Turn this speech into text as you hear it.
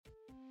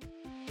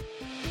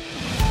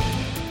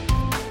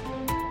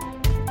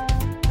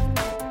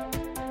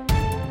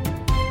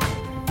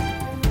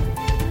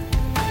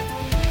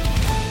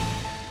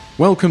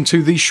Welcome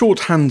to the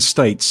Shorthand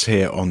States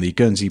here on the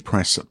Guernsey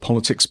Press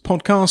Politics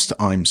Podcast.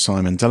 I'm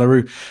Simon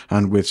Delarue,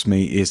 and with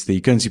me is the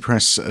Guernsey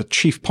Press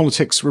Chief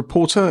Politics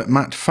Reporter,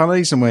 Matt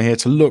Fallais, and we're here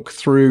to look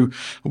through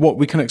what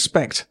we can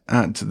expect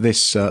at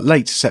this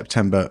late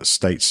September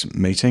States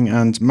meeting.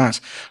 And Matt,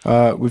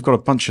 we've got a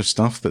bunch of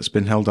stuff that's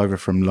been held over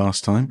from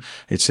last time.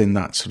 It's in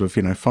that sort of,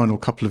 final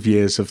couple of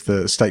years of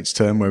the States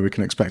term where we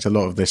can expect a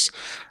lot of this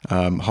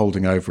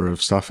holding over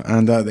of stuff.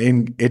 And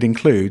it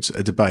includes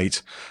a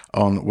debate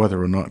on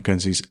whether or not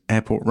Guernsey's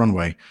airport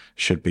runway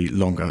should be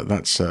longer.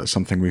 That's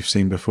something we've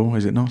seen before,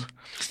 is it not?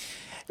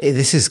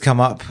 This has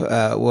come up,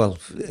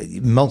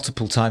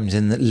 multiple times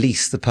in at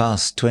least the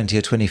past 20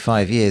 or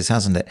 25 years,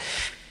 hasn't it?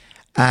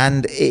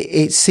 And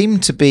it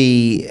seemed to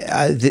be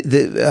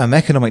the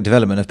economic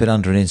development have been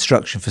under an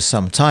instruction for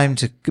some time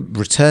to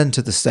return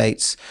to the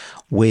States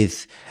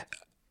with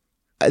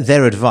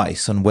their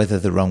advice on whether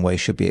the runway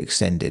should be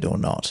extended or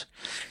not.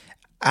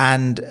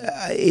 And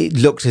it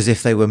looked as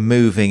if they were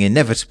moving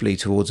inevitably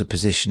towards a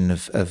position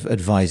of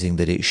advising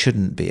that it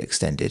shouldn't be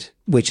extended,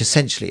 which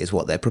essentially is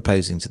what they're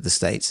proposing to the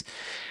States.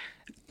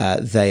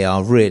 They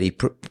are really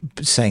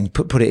saying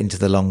put it into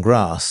the long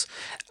grass.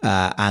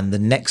 And the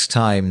next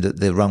time that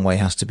the runway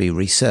has to be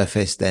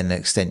resurfaced, then the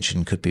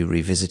extension could be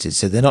revisited.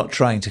 So they're not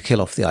trying to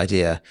kill off the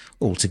idea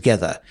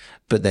altogether,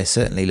 but they're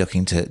certainly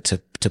looking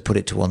to put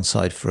it to one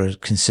side for a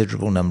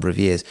considerable number of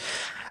years.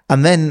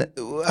 And then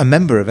a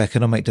member of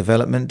Economic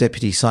Development,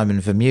 Deputy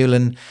Simon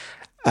Vermeulen,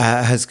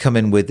 has come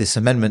in with this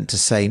amendment to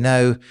say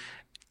no,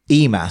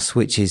 EMAS,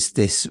 which is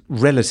this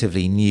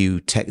relatively new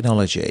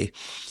technology,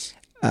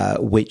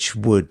 which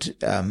would,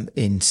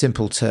 in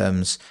simple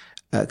terms,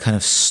 kind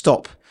of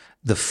stop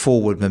the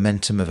forward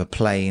momentum of a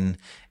plane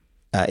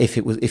if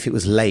it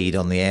was laid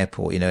on the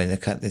airport, in the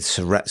kind of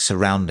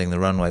surrounding the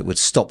runway, it would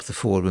stop the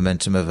forward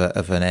momentum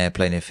of an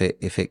airplane if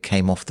it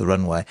came off the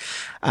runway,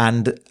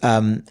 and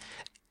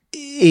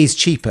is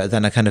cheaper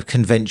than a kind of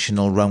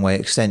conventional runway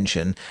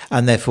extension,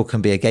 and therefore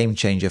can be a game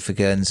changer for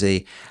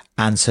Guernsey.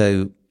 And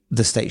so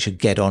the state should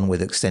get on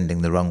with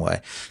extending the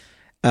runway.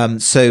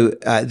 So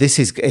this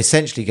is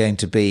essentially going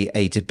to be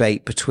a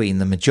debate between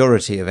the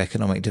majority of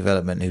economic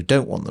development who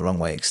don't want the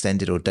runway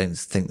extended or don't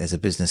think there's a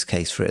business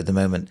case for it at the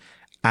moment,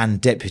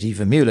 and Deputy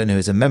Vermeulen, who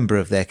is a member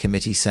of their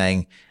committee,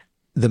 saying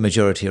the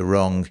majority are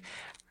wrong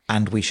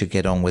and we should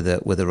get on with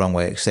a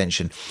runway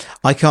extension.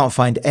 I can't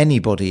find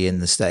anybody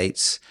in the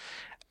States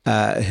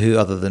who,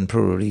 other than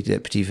probably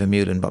Deputy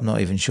Vermeulen, but I'm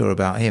not even sure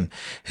about him,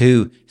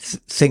 who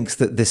thinks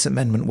that this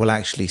amendment will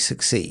actually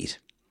succeed.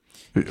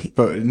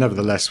 But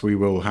nevertheless, we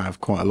will have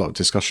quite a lot of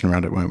discussion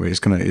around it, won't we? It's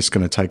going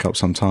to take up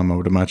some time, I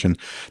would imagine.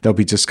 There'll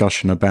be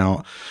discussion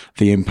about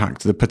the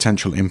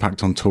potential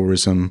impact on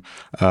tourism.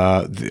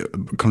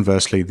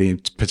 Conversely, the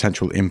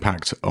potential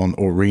impact on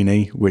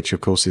Aurigny, which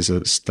of course is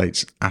a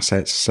state's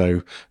asset.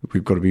 So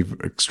we've got to be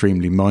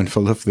extremely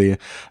mindful of the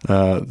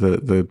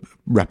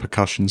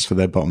repercussions for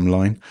their bottom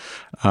line.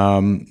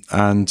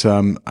 And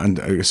so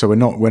we're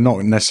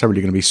not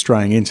necessarily going to be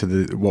straying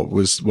into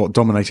what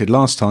dominated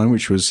last time,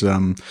 which was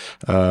not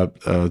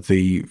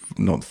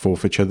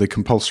forfeiture, the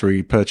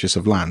compulsory purchase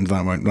of land.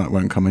 That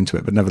won't come into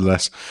it, but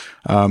nevertheless,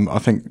 I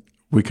think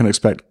we can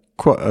expect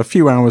quite a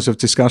few hours of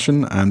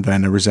discussion and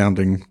then a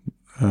resounding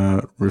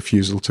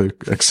refusal to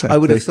accept. I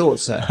would have thought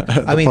so.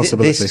 I mean,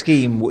 this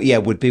scheme,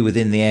 would be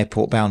within the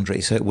airport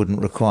boundary, so it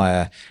wouldn't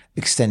require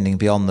extending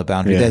beyond the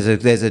boundary. Yeah.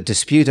 There's a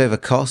dispute over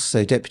costs.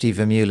 So Deputy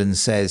Vermeulen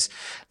says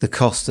the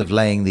cost of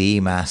laying the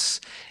EMAS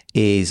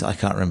is, I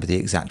can't remember the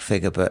exact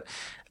figure, but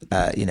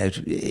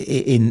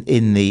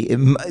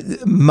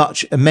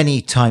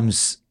many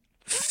times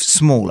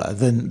smaller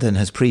than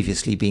has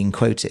previously been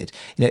quoted.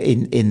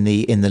 In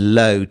the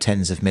low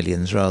tens of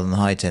millions rather than the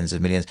high tens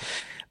of millions.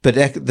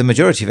 But the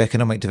majority of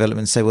economic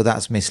development say, well,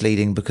 that's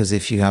misleading because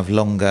if you have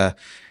longer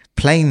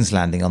planes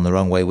landing on the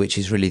runway, which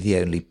is really the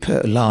only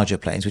larger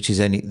planes, which is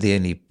the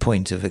only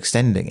point of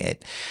extending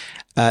it,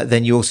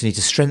 then you also need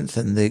to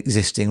strengthen the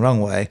existing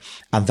runway,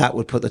 and that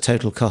would put the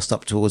total cost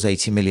up towards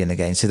 80 million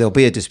again. So there'll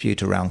be a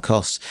dispute around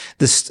costs.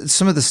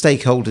 Some of the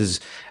stakeholders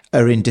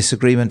are in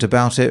disagreement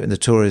about it, and the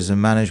Tourism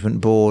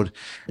Management Board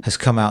has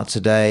come out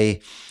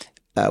today,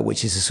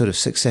 which is a sort of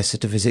successor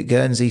to Visit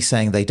Guernsey,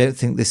 saying they don't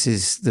think this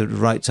is the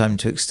right time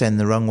to extend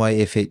the runway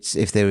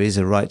if there is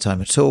a right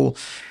time at all.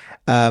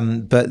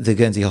 But the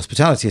Guernsey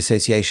Hospitality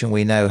Association,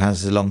 we know,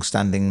 has a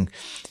long-standing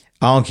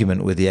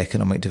argument with the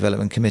Economic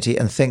Development Committee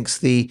and thinks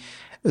the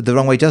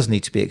runway does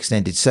need to be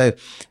extended. So,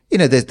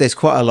 there's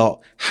quite a lot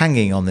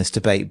hanging on this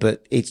debate,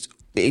 but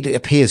it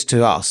appears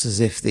to us as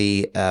if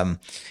the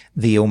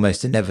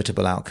almost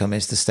inevitable outcome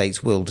is the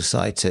states will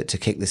decide to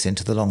kick this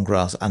into the long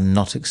grass and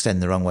not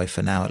extend the runway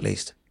for now, at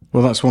least.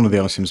 Well, that's one of the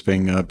items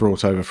being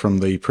brought over from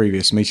the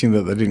previous meeting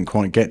that they didn't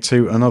quite get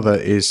to. Another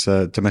is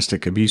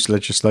domestic abuse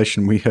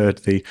legislation. We heard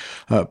the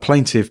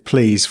plaintive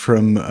pleas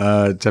from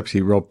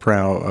Deputy Rob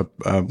Prow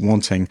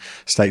wanting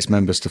states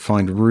members to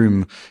find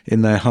room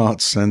in their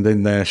hearts and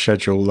in their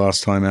schedule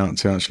last time out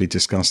to actually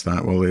discuss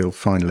that. Well, he'll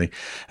finally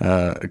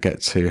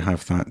get to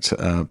have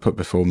that put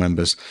before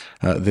members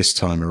this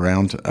time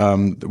around.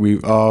 We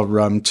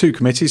are two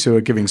committees who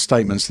are giving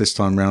statements this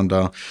time around: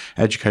 our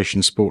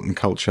education, sport and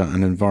culture,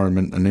 and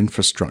environment and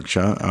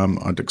infrastructure.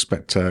 I'd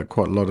expect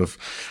quite a lot of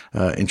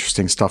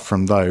interesting stuff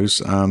from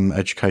those.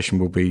 Education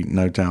will be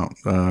no doubt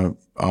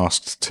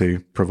asked to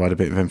provide a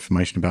bit of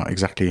information about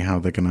exactly how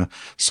they're going to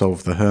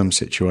solve the Herm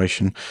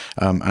situation,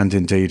 and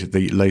indeed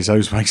the Les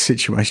Ozweg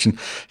situation,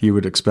 you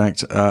would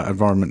expect.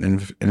 Environment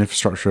and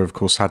infrastructure, of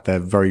course, had their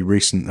very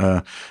recent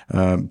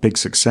big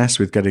success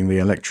with getting the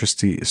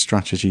electricity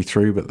strategy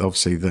through, but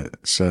obviously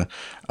that's a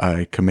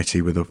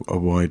committee with a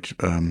wide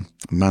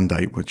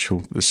mandate, which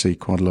will see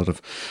quite a lot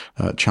of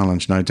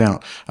challenge, no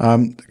doubt.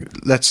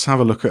 Let's have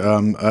a look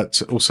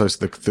at also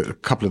a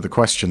couple of the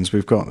questions.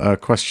 We've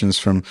got questions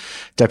from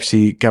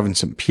Deputy Gavin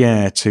St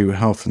Pierre to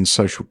Health and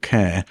Social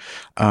Care,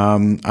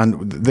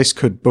 and this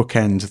could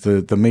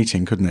bookend the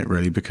meeting, couldn't it?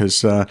 Really,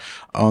 because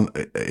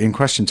in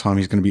question time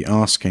he's going to be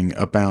asking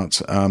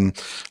about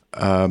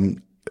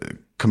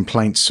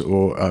complaints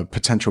or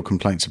potential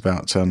complaints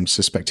about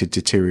suspected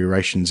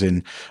deteriorations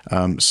in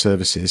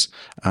services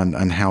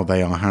and how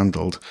they are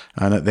handled.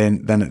 And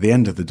then at the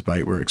end of the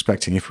debate, we're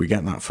expecting, if we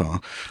get that far,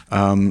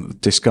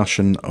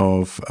 discussion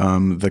of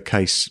the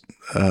case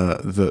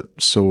that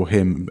saw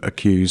him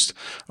accused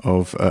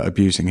of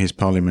abusing his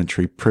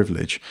parliamentary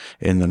privilege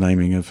in the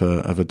naming of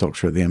a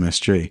doctor at the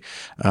MSG,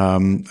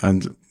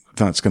 and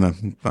that's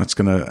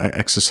gonna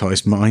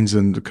exercise minds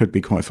and could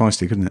be quite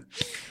feisty, couldn't it?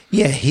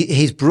 Yeah,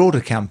 his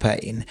broader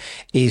campaign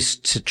is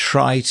to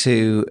try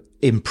to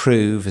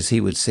improve, as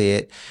he would see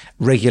it,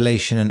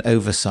 regulation and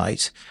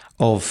oversight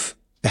of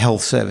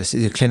health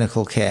services,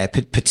 clinical care,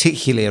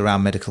 particularly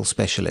around medical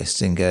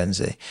specialists in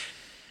Guernsey.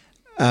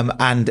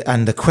 And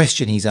the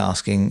question he's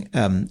asking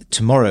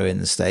tomorrow in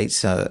the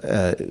States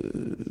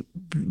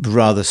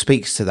rather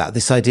speaks to that.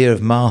 This idea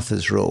of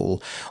Martha's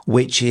rule,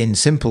 which in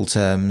simple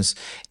terms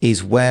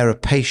is where a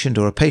patient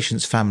or a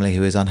patient's family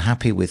who is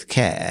unhappy with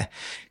care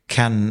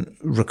can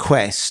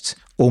request,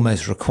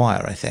 almost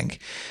require, I think,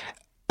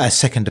 a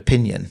second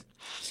opinion.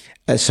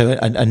 So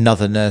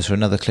another nurse or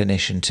another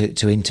clinician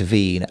to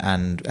intervene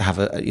and have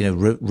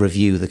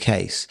review the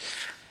case.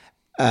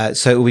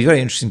 So it will be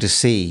very interesting to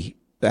see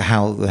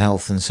how the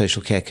Health and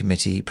Social Care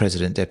Committee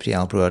President, Deputy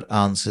Albrecht,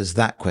 answers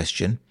that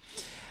question.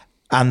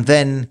 And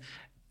then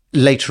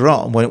later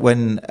on,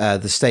 when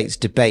the states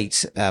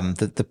debate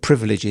the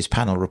privileges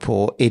panel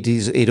report,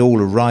 it all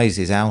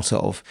arises out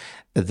of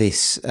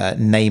this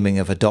naming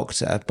of a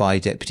doctor by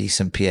Deputy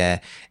St Pierre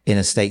in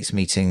a states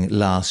meeting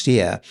last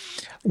year,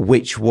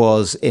 which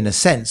was, in a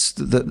sense,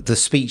 the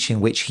speech in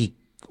which he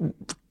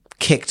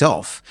kicked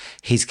off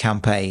his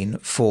campaign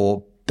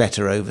for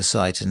better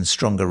oversight and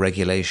stronger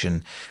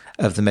regulation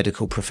of the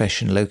medical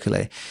profession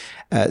locally.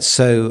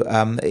 So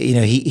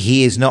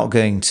he is not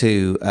going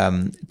to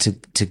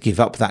give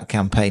up that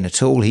campaign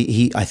at all.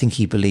 I think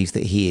he believes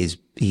that he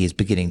is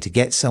beginning to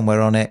get somewhere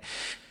on it.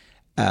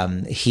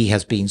 He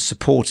has been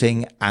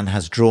supporting and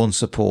has drawn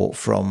support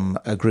from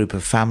a group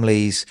of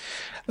families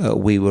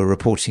we were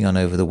reporting on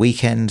over the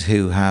weekend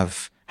who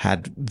have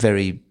had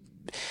very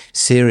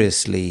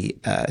serious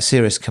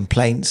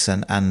complaints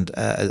and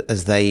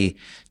as they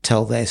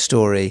tell their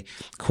story,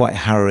 quite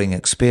harrowing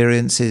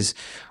experiences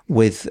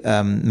with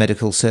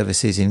medical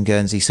services in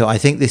Guernsey. So I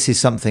think this is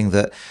something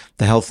that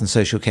the Health and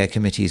Social Care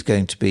Committee is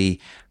going to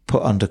be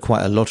put under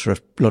quite a lot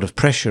of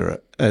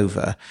pressure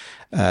over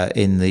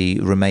in the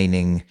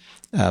remaining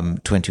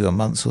 21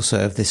 months or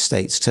so of this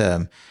state's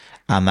term.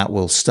 And that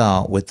will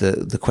start with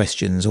the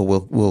questions, or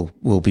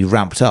will be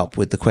ramped up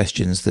with the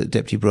questions that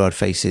Deputy Broad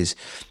faces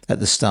at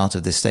the start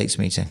of this state's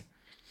meeting.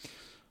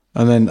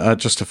 And then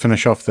just to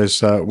finish off,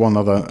 there's one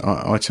other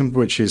item,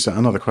 which is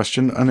another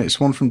question, and it's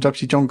one from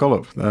Deputy John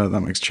Gollop. That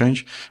makes a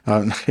change.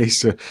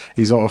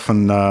 He's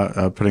often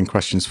putting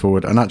questions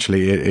forward, and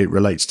actually it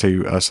relates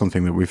to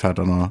something that we've had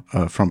on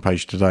our front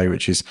page today,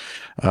 which is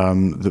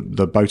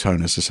the Boat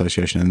Owners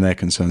Association and their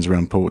concerns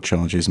around port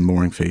charges and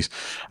mooring fees.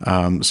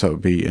 So it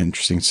would be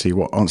interesting to see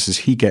what answers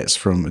he gets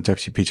from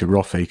Deputy Peter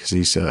Roffey, because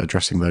he's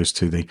addressing those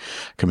to the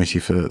Committee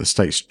for the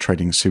States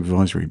Trading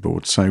Supervisory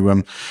Board. So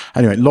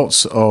anyway,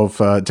 lots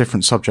of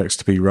different subjects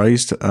to be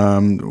raised.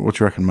 What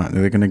do you reckon, Matt?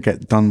 Are they going to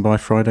get done by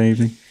Friday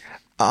evening?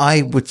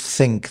 I would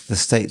think the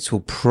states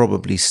will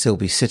probably still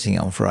be sitting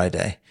on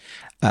Friday.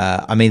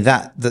 I mean,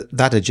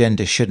 that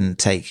agenda shouldn't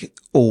take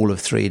all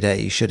of 3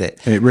 days, should it?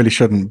 It really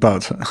shouldn't,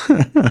 but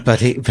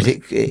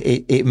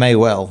it may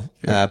well.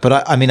 Yeah.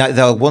 But I mean,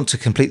 they'll want to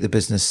complete the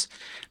business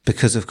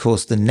because, of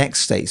course, the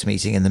next states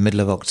meeting in the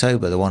middle of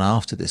October, the one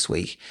after this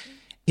week,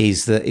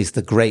 is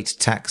the great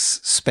tax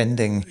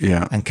spending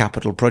Yeah. and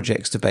capital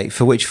projects debate,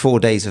 for which 4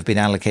 days have been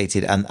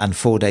allocated, and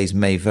 4 days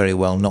may very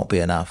well not be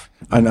enough.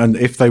 And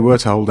if they were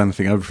to hold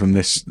anything over from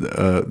this,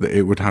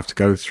 it would have to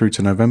go through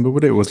to November,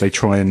 would it? Or would they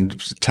try and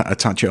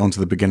attach it onto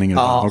the beginning of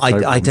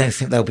October? I don't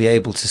think they'll be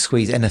able to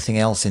squeeze anything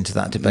else into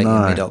that debate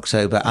in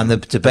mid-October. And the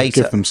debate...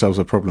 They'd give themselves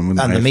a problem,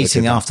 wouldn't and they? the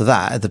meeting after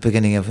that, at the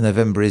beginning of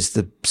November, is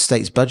the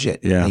state's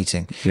budget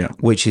meeting,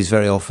 which is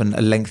very often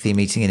a lengthy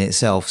meeting in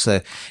itself.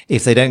 So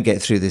if they don't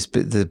get through this,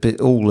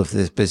 all of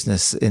this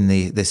business in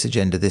this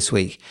agenda this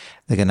week,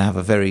 they're going to have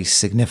a very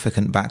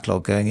significant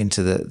backlog going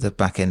into the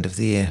back end of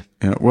the year.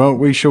 Yeah, well,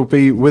 we shall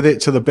be with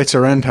it to the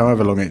bitter end,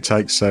 however long it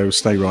takes. So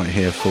stay right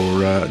here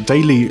for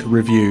daily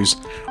reviews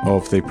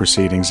of the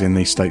proceedings in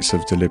the states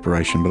of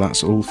deliberation. But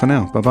that's all for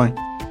now.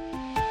 Bye-bye.